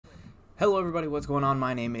Hello everybody, what's going on?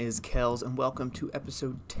 My name is Kells and welcome to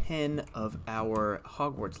episode 10 of our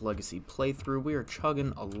Hogwarts Legacy playthrough. We are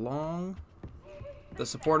chugging along. The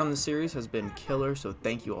support on the series has been killer, so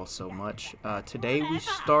thank you all so much. Today we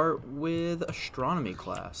start with astronomy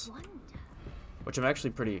class, which I'm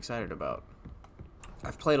actually pretty excited about.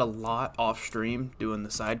 I've played a lot off stream doing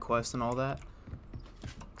the side quests and all that.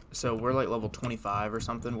 So we're like level 25 or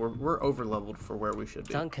something. We're over leveled for where we should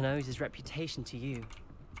be. Duncan owes his reputation to you.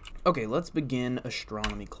 Okay, let's begin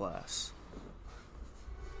astronomy class.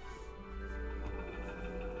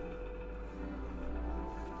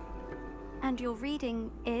 And your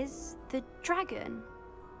reading is the dragon.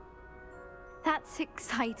 That's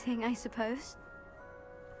exciting, I suppose.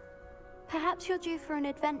 Perhaps you're due for an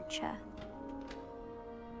adventure.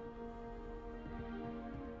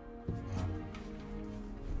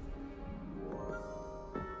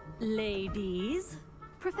 Ladies,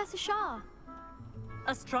 Professor Shah.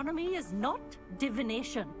 astronomy is not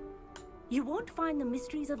divination. You won't find the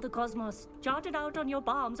mysteries of the cosmos charted out on your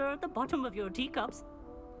palms or at the bottom of your teacups.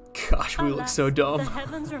 Gosh, we look Alas, so dumb. The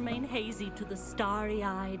heavens remain hazy to the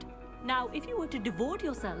starry-eyed. Now, if you were to devote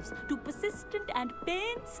yourselves to persistent and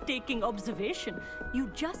painstaking observation, you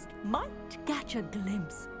just might catch a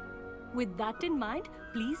glimpse. With that in mind,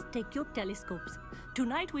 please take your telescopes.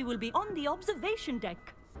 Tonight we will be on the observation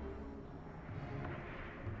deck.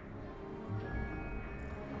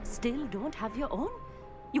 Still don't have your own?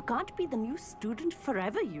 You can't be the new student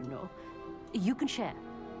forever, you know. You can share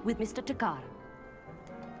with Mr. Takar.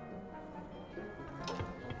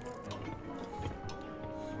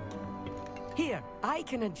 Here, I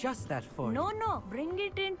can adjust that for you. No, bring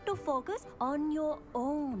it into focus on your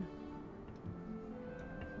own.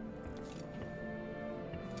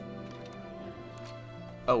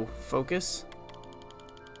 Oh, focus?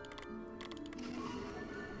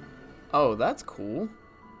 Oh, that's cool.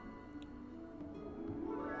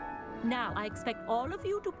 Now, I expect all of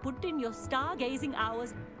you to put in your stargazing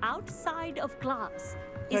hours outside of class.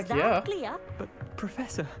 Is Heck that yeah. clear? But,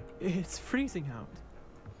 Professor, it's freezing out.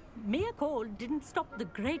 Mere cold didn't stop the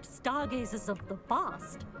great stargazers of the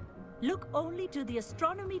past. Look only to the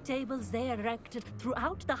astronomy tables they erected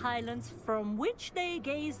throughout the Highlands from which they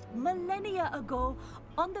gazed millennia ago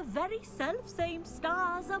on the very self-same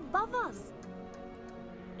stars above us.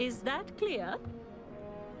 Is that clear?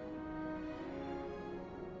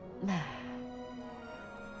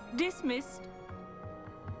 Dismissed.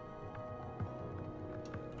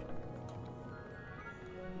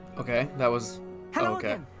 Okay, that was... Hello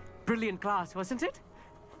okay. again. Brilliant class, wasn't it?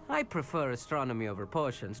 I prefer astronomy over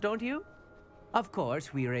potions, don't you? Of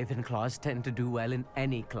course, we Ravenclaws tend to do well in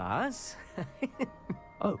any class.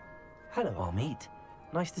 Oh, hello, Amit.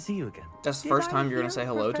 Nice to see you again. That's the first time you're going to say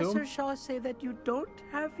hello to Professor him? Shaw say that you don't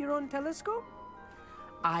have your own telescope?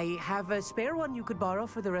 I have a spare one you could borrow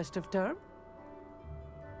for the rest of term.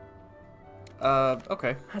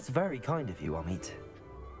 Okay. That's very kind of you, Amit.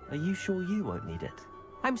 Are you sure you won't need it?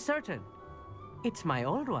 I'm certain. It's my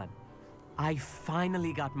old one. I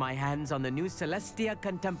finally got my hands on the new Celestia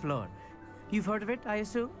Contemplar. You've heard of it, I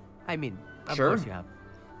assume? I mean, of Sure. course you have.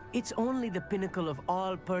 It's only the pinnacle of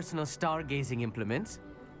all personal stargazing implements.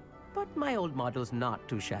 But my old model's not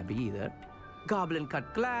too shabby either.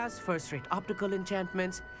 Goblin-cut glass, first-rate optical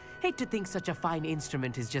enchantments. Hate to think such a fine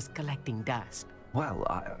instrument is just collecting dust. Well,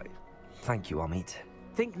 thank you, Amit.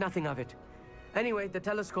 Think nothing of it. Anyway, the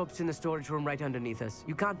telescope's in the storage room right underneath us.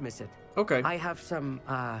 You can't miss it. Okay. I have some,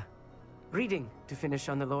 reading to finish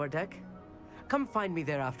on the lower deck. Come find me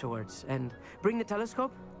there afterwards, and bring the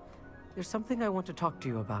telescope. There's something I want to talk to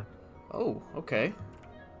you about. Oh, okay.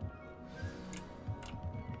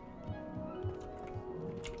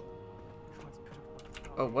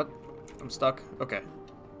 Oh, what? I'm stuck. Okay.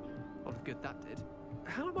 What of good that did.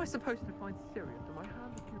 How am I supposed to find Sirius when my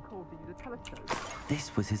hands are too cold to use a telescope?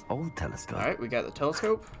 This was his old telescope. Alright, we got the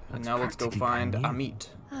telescope. And That's now let's go practically find brand new. Amit.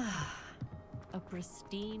 A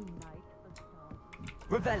pristine night of stars.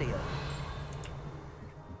 Revelio.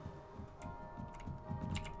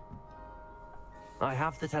 I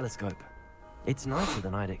have the telescope. It's nicer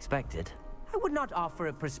than I'd expected. I would not offer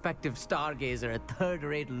a prospective stargazer a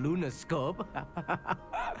third-rate lunoscope.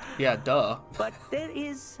 Yeah, duh. But there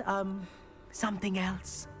is, something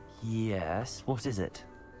else. Yes, what is it?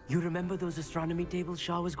 You remember those astronomy tables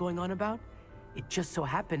Shaw was going on about? It just so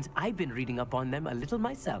happens I've been reading up on them a little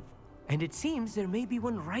myself. And it seems there may be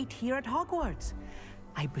one right here at Hogwarts.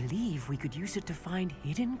 I believe we could use it to find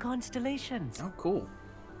hidden constellations. Oh, cool.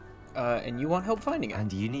 And you want help finding it?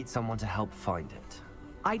 And you need someone to help find it.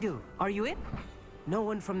 I do. Are you in? No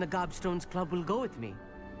one from the Gobstones Club will go with me.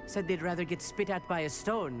 Said they'd rather get spit at by a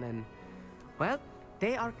stone than... Well,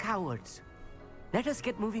 They are cowards. Let us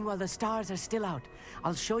get moving while the stars are still out.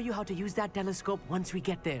 I'll show you how to use that telescope once we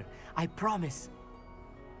get there. I promise.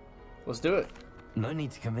 Let's do it. No need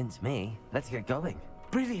to convince me. Let's get going.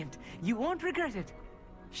 Brilliant. You won't regret it.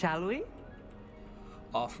 Shall we?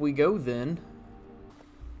 Off we go then.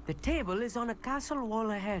 The table is on a castle wall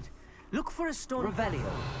ahead. Look for a stone Revelio.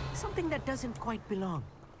 Something that doesn't quite belong.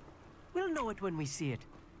 We'll know it when we see it.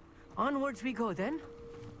 Onwards we go then.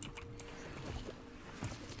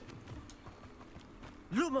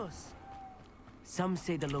 Lumos! Some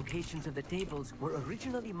say the locations of the tables were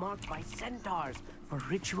originally marked by centaurs for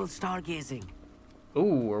ritual stargazing.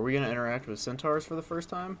 Ooh, are we gonna interact with centaurs for the first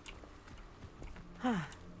time?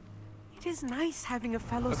 It is nice having a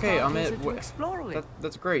fellow Okay, stargazer to explore with.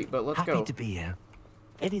 That's great, but let's go. Happy to be here.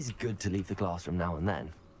 It is good to leave the classroom now and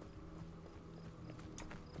then.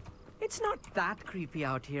 It's not that creepy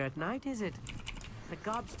out here at night, is it? The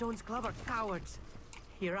Gobstones Club are cowards.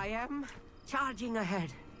 Here I am, charging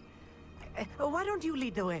ahead. Why don't you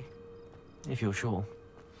lead the way? If you're sure.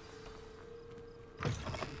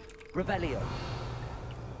 Revelio.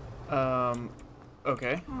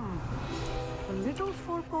 Okay. A little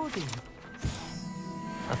foreboding.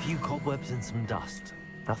 A few cobwebs and some dust.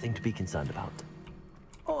 Nothing to be concerned about.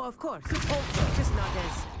 Oh, of course. Also, just not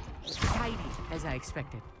as tidy as I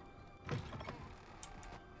expected.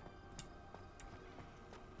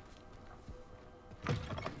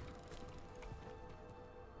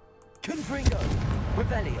 Confringo.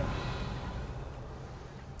 Revelio.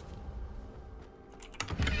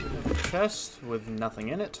 Chest with nothing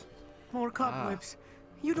in it. More cobwebs.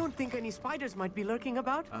 You don't think any spiders might be lurking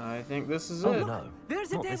about? I think this is Oh it. no.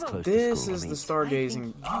 There's a Not this table. close to This school, is I the mean.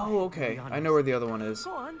 stargazing. Oh, okay. I know where the other one is.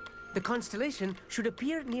 Go on. The constellation should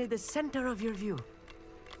appear near the center of your view.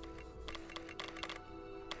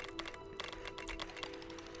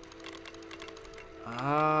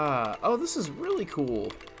 Ah. Oh, this is really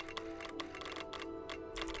cool.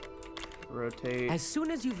 Rotate. As soon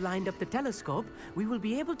as you've lined up the telescope, we will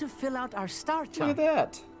be able to fill out our star Look chart. at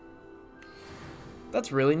that.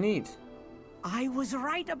 That's really neat. I was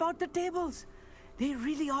right about the tables. They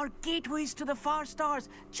really are gateways to the far stars,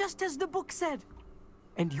 just as the book said.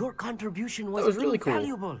 And your contribution was, was really cool.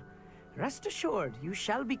 invaluable. Rest assured, you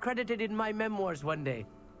shall be credited in my memoirs one day.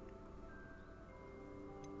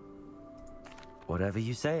 Whatever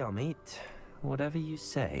you say, Amit. Whatever you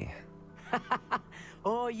say.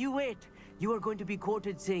 Oh, you wait. You are going to be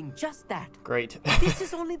quoted saying just that. Great. This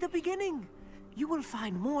is only the beginning. You will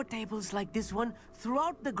find more tables like this one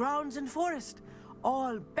throughout the grounds and forest,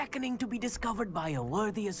 all beckoning to be discovered by a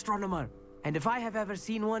worthy astronomer. And if I have ever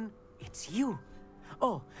seen one, it's you.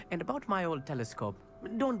 Oh, and about my old telescope,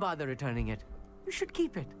 don't bother returning it. You should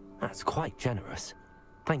keep it. That's quite generous.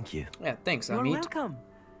 Thank you. Yeah, thanks, You're Amit. welcome.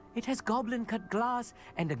 It has goblin-cut glass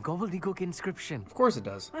and a gobbledygook inscription. Of course it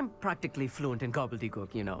does. I'm practically fluent in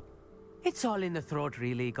gobbledygook, you know. It's all in the throat,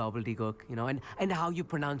 really, gobbledygook, you know, and how you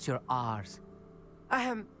pronounce your R's.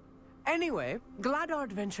 Anyway, glad our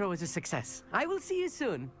adventure was a success. I will see you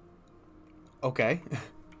soon. Okay.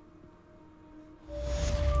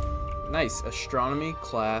 Nice. Astronomy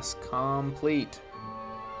class complete.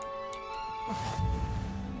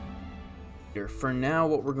 For now,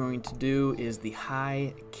 what we're going to do is the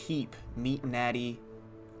High Keep. Meet Natty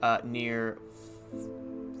near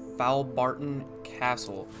Falbarton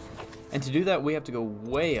Castle. And to do that, we have to go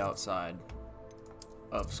way outside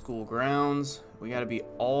of school grounds. We got to be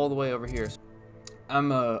all the way over here. I'm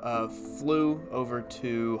flew over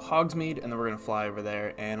to Hogsmeade, and then we're going to fly over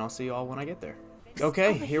there, and I'll see you all when I get there. Okay,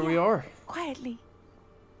 Over here we are. Quietly.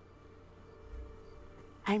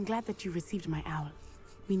 I'm glad that you received my owl.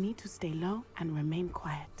 We need to stay low and remain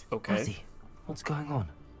quiet. Okay. Ozzy, what's going on?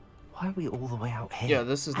 Why are we all the way out here? Yeah,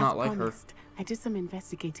 this is not As like her. promised, I did some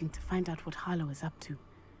investigating to find out what Harlow is up to.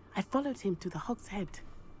 I followed him to the Hog's Head.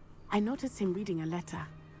 I noticed him reading a letter.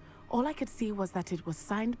 All I could see was that it was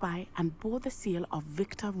signed by and bore the seal of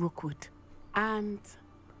Victor Rookwood. And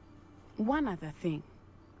one other thing.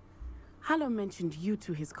 Harlow mentioned you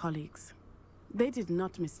to his colleagues. They did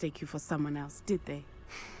not mistake you for someone else, did they?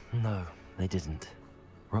 No, they didn't.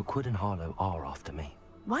 Rookwood and Harlow are after me.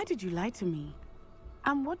 Why did you lie to me?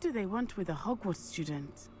 And what do they want with a Hogwarts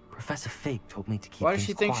student? Professor Fig told me to keep Why does things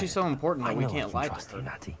she think quiet. she's so important that I we know can't I can lie to trust her? you,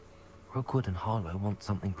 Natty. Rookwood and Harlow want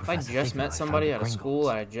something If I Professor just Fig and met I somebody found at a school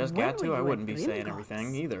that I Gringotts. just When got were to, I you wouldn't at be saying Gringotts?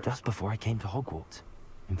 everything either. Just before I came to Hogwarts.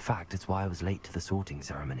 In fact, it's why I was late to the sorting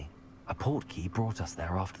ceremony. A portkey brought us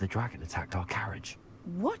there after the dragon attacked our carriage.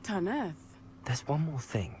 What on earth? There's one more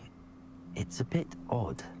thing. It's a bit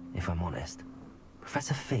odd, if I'm honest.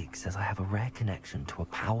 Professor Fig says I have a rare connection to a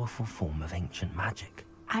powerful form of ancient magic.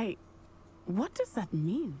 What does that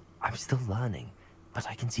mean? I'm still learning, but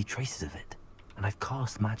I can see traces of it. And I've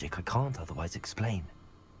cast magic I can't otherwise explain.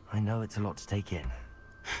 I know it's a lot to take in.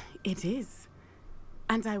 It is.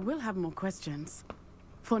 And I will have more questions.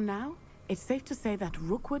 For now, it's safe to say that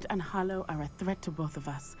Rookwood and Harlow are a threat to both of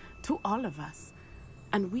us, to all of us.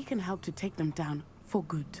 And we can help to take them down for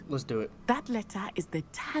good. Let's do it. That letter is the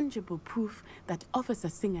tangible proof that Officer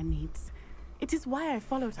Singer needs. It is why I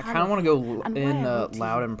followed I Harlow kind of want to go and in why I wrote to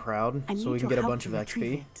loud you. and proud I so need we can your get a help bunch to of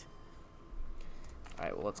retrieve XP. it.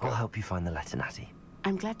 Alright, well, let's go. I'll help you find the letter, Natty.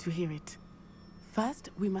 I'm glad to hear it. First,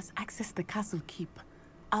 we must access the castle keep.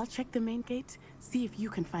 I'll check the main gate, see if you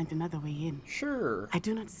can find another way in. Sure. I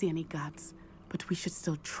do not see any guards, but we should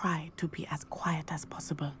still try to be as quiet as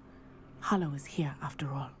possible. Harlow is here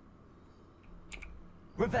after all.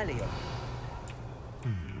 Revelio.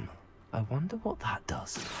 I wonder what that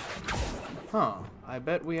does. Huh. I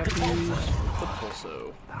bet we have to use the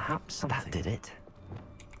pulso. Perhaps that did it.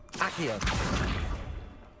 Accio.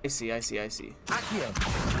 I see. Accio.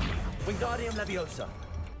 Wingardium Leviosa.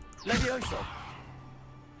 Leviosa.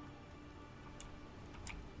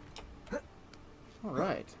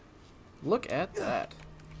 Alright. Look at that.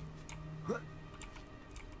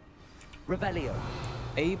 Revelio.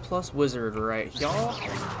 A+ wizard right, y'all.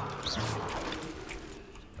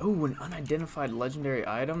 Oh, an unidentified legendary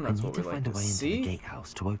item. That's I need what we to like find a to way into the see.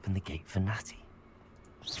 gatehouse to open the gate for Natty.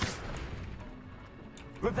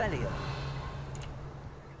 Revelio.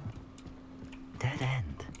 Dead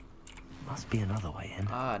end. Must be another way in.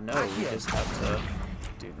 Ah, no, we just have to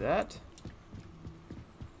do that.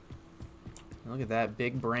 Look at that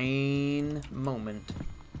big brain moment.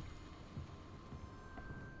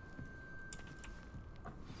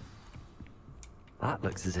 That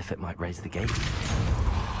looks as if it might raise the gate.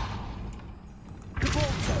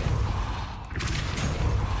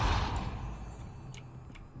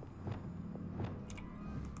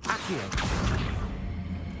 Accio.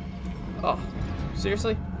 Oh,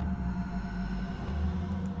 seriously?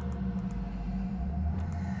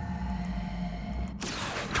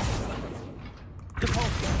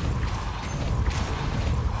 Depulso.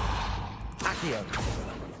 Accio.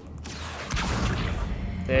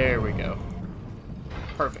 There we go.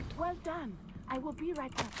 Perfect. Well done. I will be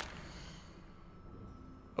right back.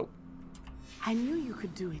 Oh, I knew you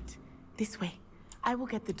could do it. This way. I will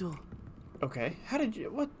get the door. okay. How did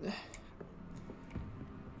you... What?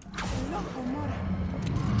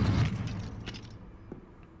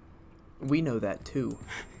 We know that too.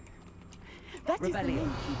 That is the Revelio. main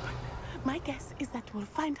keep. My guess is that we'll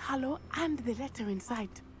find Harlow and the letter inside.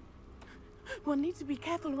 We'll need to be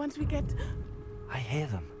careful once we get... I hear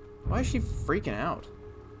them. Why is she freaking out?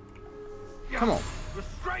 Come on.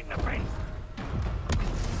 Restrain the beast.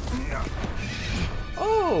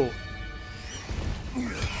 Oh!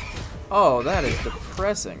 Oh, that is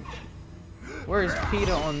depressing. Where is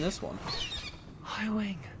PETA on this one?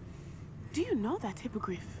 Highwing. Do you know that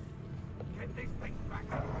hippogriff?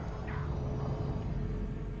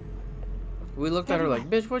 We looked at her like,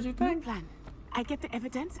 bitch, what'd you No think? plan. I get the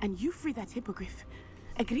evidence and you free that hippogriff.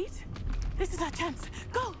 Agreed? This is our chance.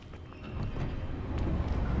 Go!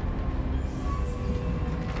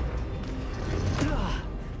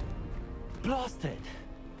 Blasted.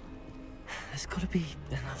 There's gotta be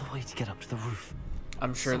another way to get up to the roof.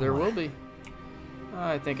 I'm sure there will be.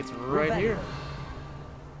 I think it's right here.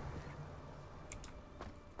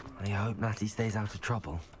 I hope Natty stays out of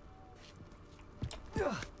trouble.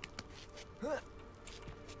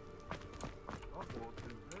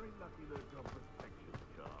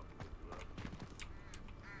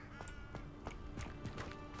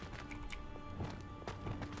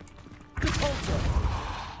 Depulso.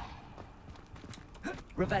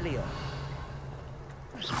 Revelio.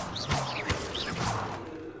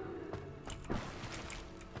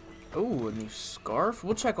 Oh, a new scarf?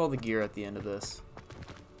 We'll check all the gear at the end of this.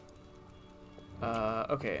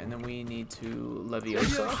 Okay, and then we need to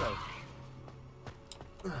Leviosa.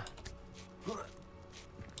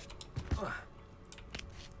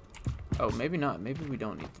 Oh, maybe not. Maybe we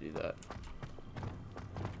don't need to do that.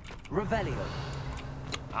 Revelio.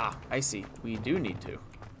 Ah, I see. We do need to.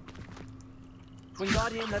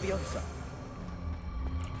 Wingardium Leviosa.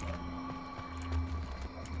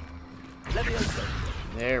 Leviosa.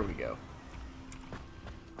 There we go.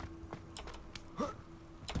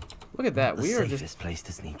 Look at that. The We are safest just place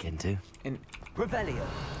to sneak into. in. Revelio.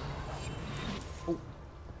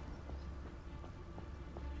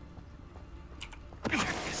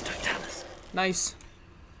 Nice.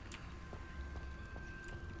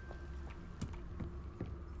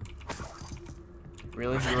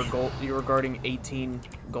 Really? You were guarding 18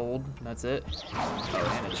 gold? That's it?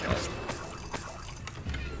 Oh, and a chest.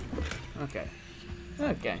 Okay.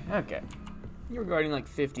 Okay. You're guarding like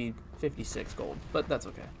 50, 56 gold, but that's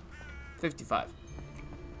okay. 55.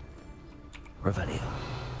 Revelio.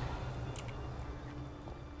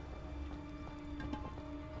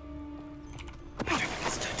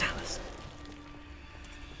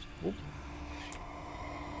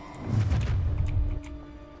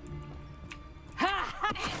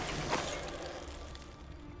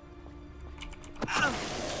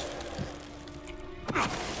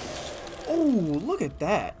 Oh, look at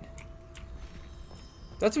that.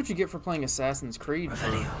 That's what you get for playing Assassin's Creed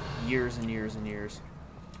for years and years and years.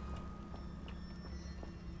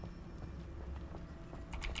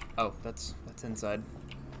 Oh, that's inside.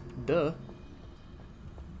 Duh.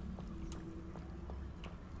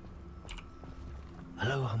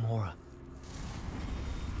 Hello, Hamora.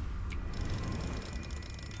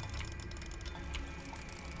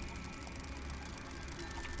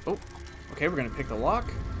 Oh, okay, we're gonna pick the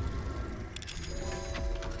lock.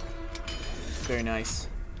 Very nice.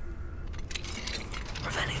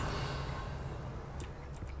 Revelio.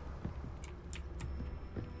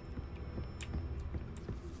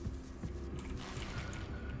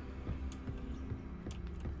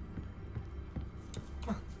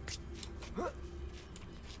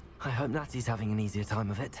 I hope Natty's having an easier time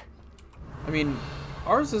of it. I mean,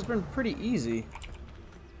 ours has been pretty easy.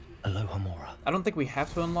 Hello, Hamora. I don't think we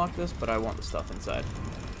have to unlock this, but I want the stuff inside.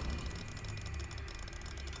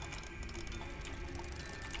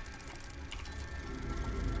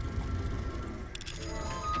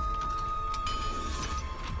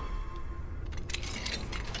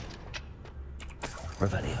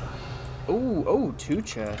 Revelio. Oh, 2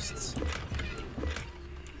 chests.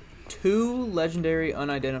 2 legendary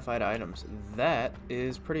unidentified items. That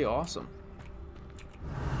is pretty awesome.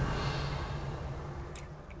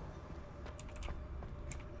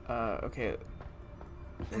 Okay.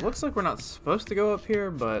 It looks like we're not supposed to go up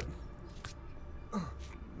here, but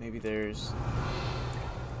maybe there's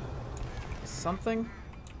something?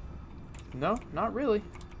 No, not really.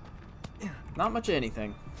 Not much of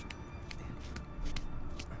anything.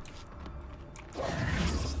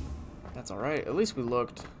 That's alright. At least we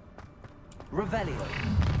looked. Revelio.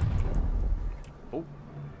 Oh.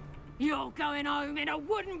 You're going home in a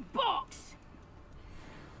wooden box!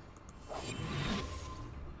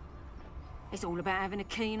 It's all about having a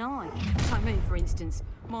keen eye. Take me, for instance.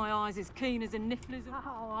 My eye's as keen as a niffler's.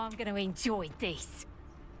 Oh, I'm going to enjoy this.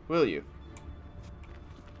 Will you?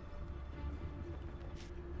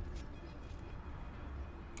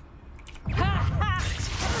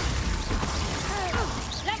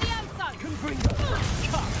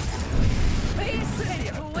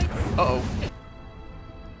 Uh-oh.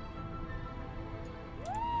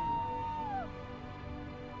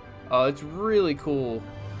 Oh, it's really cool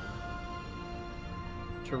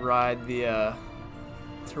to ride the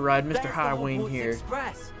Mr. High Wing here.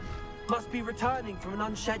 Express. Must be returning from an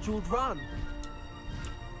unscheduled run.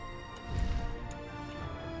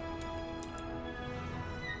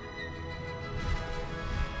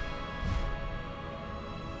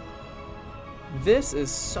 This is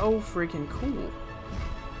so freaking cool.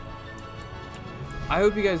 I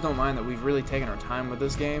hope you guys don't mind that we've really taken our time with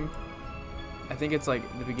this game. I think it's like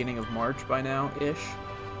the beginning of March by now-ish.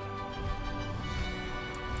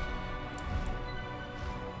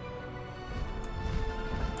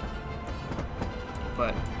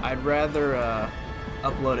 But I'd rather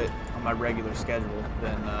upload it on my regular schedule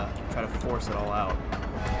than try to force it all out.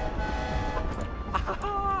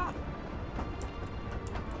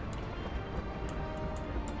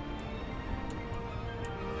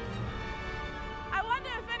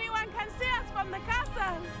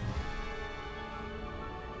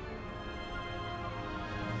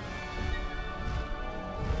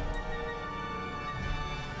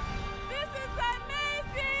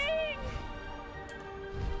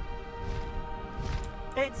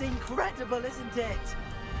 It's incredible, isn't it?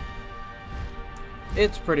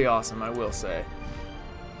 It's pretty awesome, I will say.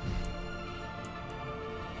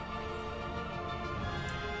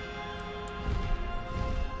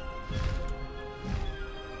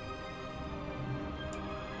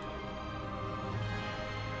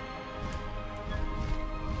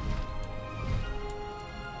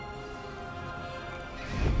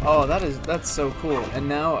 Oh, that's so cool. And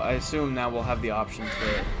now I assume now we'll have the option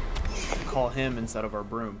to call him instead of our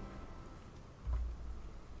broom.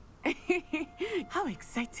 How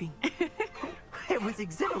exciting. It was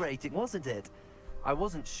exhilarating, wasn't it? I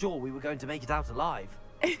wasn't sure we were going to make it out alive.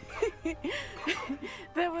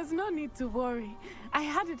 There was no need to worry. I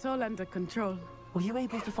had it all under control. Were you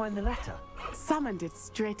able to find the letter? Summoned it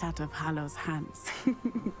straight out of Hallow's hands.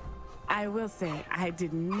 I will say, I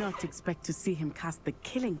did not expect to see him cast the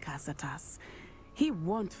killing curse at us. He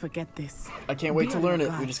won't forget this. I can't wait Be to on learn your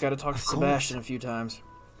it. We guard. just gotta talk to Sebastian a few times.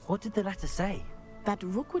 What did the letter say? That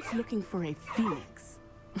Rookwood's looking for a phoenix.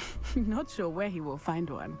 Not sure where he will find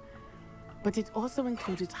one. But it also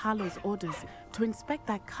included Harlow's orders to inspect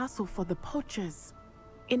that castle for the poachers.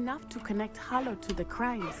 Enough to connect Harlow to the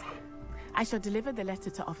crimes. I shall deliver the letter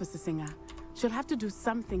to Officer Singer. She'll have to do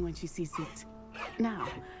something when she sees it. Now,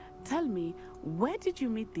 tell me, where did you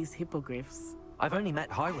meet these hippogriffs? I've only met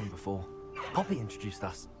Highwing before. Poppy introduced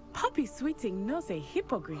us. Poppy Sweeting knows a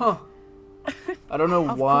hippogriff. Huh. I don't know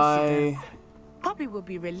Of course she why. does. Poppy will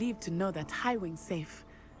be relieved to know that Highwing's safe.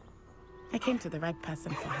 I came to the right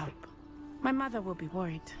person for help. My mother will be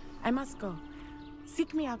worried. I must go.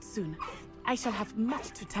 Seek me out soon. I shall have much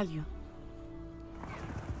to tell you.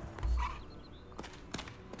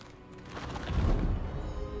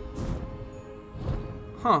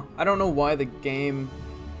 Huh. I don't know why the game...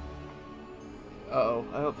 Uh-oh.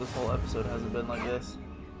 I hope this whole episode hasn't been like this.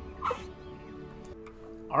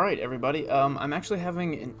 Alright, everybody. I'm actually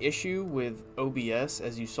having an issue with OBS,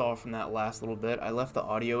 as you saw from that last little bit. I left the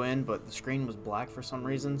audio in, but the screen was black for some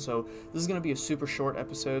reason, so this is going to be a super short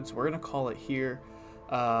episode, so we're going to call it here.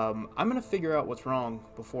 I'm going to figure out what's wrong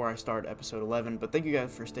before I start episode 11, but thank you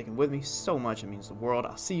guys for sticking with me so much. It means the world.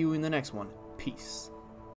 I'll see you in the next one. Peace.